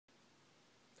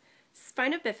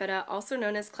Spina bifida, also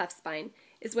known as cleft spine,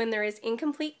 is when there is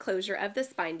incomplete closure of the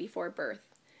spine before birth.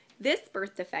 This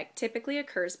birth defect typically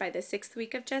occurs by the 6th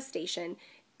week of gestation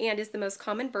and is the most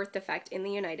common birth defect in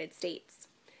the United States.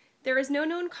 There is no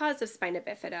known cause of spina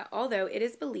bifida, although it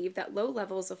is believed that low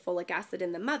levels of folic acid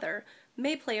in the mother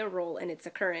may play a role in its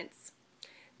occurrence.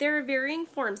 There are varying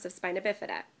forms of spina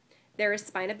bifida. There is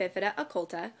spina bifida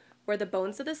occulta, where the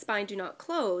bones of the spine do not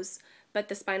close, but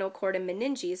the spinal cord and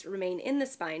meninges remain in the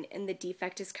spine and the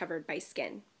defect is covered by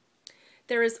skin.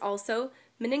 There is also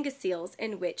meningoceles,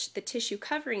 in which the tissue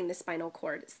covering the spinal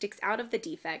cord sticks out of the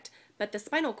defect, but the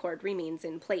spinal cord remains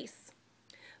in place.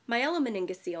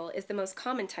 Myelomeningocele is the most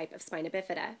common type of spina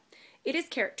bifida. It is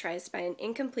characterized by an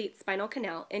incomplete spinal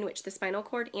canal in which the spinal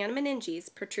cord and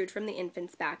meninges protrude from the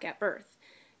infant's back at birth.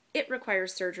 It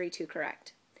requires surgery to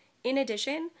correct. In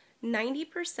addition,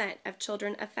 90% of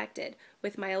children affected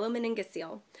with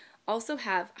myelomeningocele also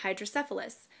have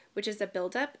hydrocephalus, which is a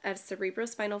buildup of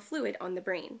cerebrospinal fluid on the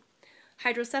brain.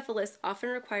 Hydrocephalus often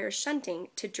requires shunting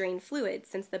to drain fluid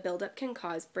since the buildup can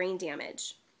cause brain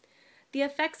damage. The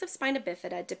effects of spina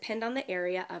bifida depend on the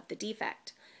area of the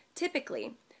defect.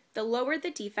 Typically, the lower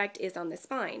the defect is on the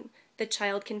spine, the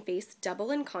child can face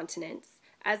double incontinence,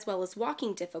 as well as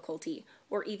walking difficulty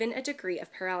or even a degree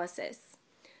of paralysis.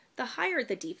 The higher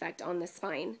the defect on the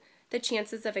spine, the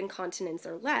chances of incontinence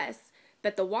are less,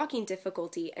 but the walking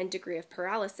difficulty and degree of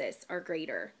paralysis are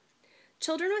greater.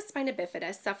 Children with spina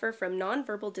bifida suffer from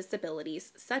nonverbal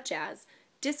disabilities such as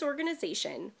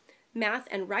disorganization, math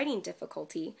and writing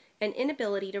difficulty, and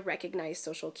inability to recognize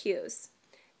social cues.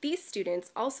 These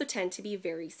students also tend to be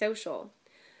very social.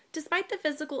 Despite the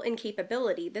physical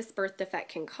incapability this birth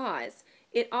defect can cause,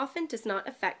 it often does not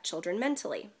affect children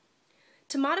mentally.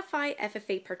 To modify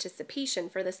FFA participation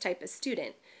for this type of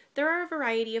student, there are a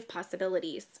variety of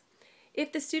possibilities.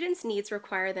 If the student's needs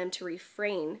require them to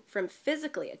refrain from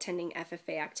physically attending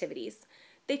FFA activities,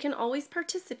 they can always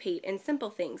participate in simple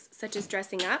things such as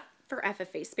dressing up for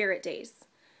FFA Spirit Days.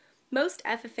 Most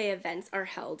FFA events are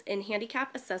held in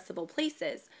handicap-accessible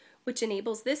places, which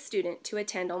enables this student to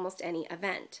attend almost any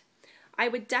event. I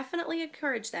would definitely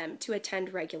encourage them to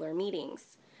attend regular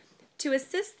meetings. To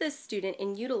assist this student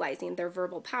in utilizing their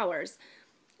verbal powers,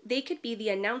 they could be the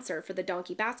announcer for the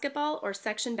donkey basketball or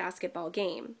section basketball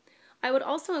game. I would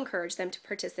also encourage them to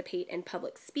participate in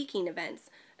public speaking events,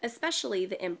 especially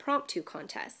the impromptu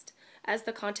contest, as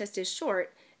the contest is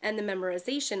short and the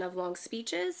memorization of long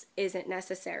speeches isn't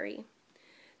necessary.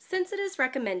 Since it is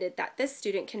recommended that this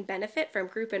student can benefit from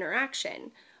group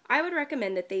interaction, I would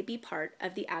recommend that they be part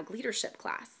of the Ag Leadership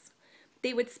class.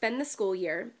 They would spend the school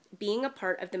year being a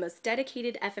part of the most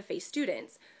dedicated FFA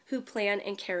students who plan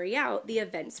and carry out the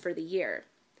events for the year.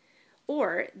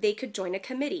 Or they could join a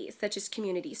committee such as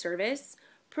community service,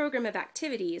 program of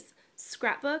activities,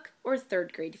 scrapbook, or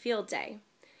 3rd grade field day.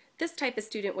 This type of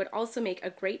student would also make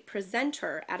a great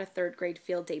presenter at a 3rd grade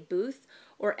field day booth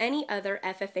or any other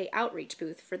FFA outreach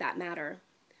booth for that matter.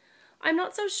 I'm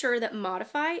not so sure that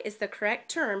modify is the correct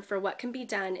term for what can be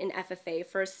done in FFA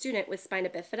for a student with spina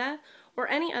bifida or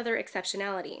any other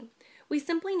exceptionality. We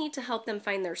simply need to help them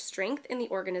find their strength in the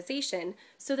organization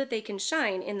so that they can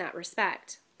shine in that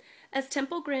respect. As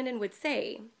Temple Grandin would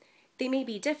say, they may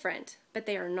be different, but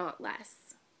they are not less.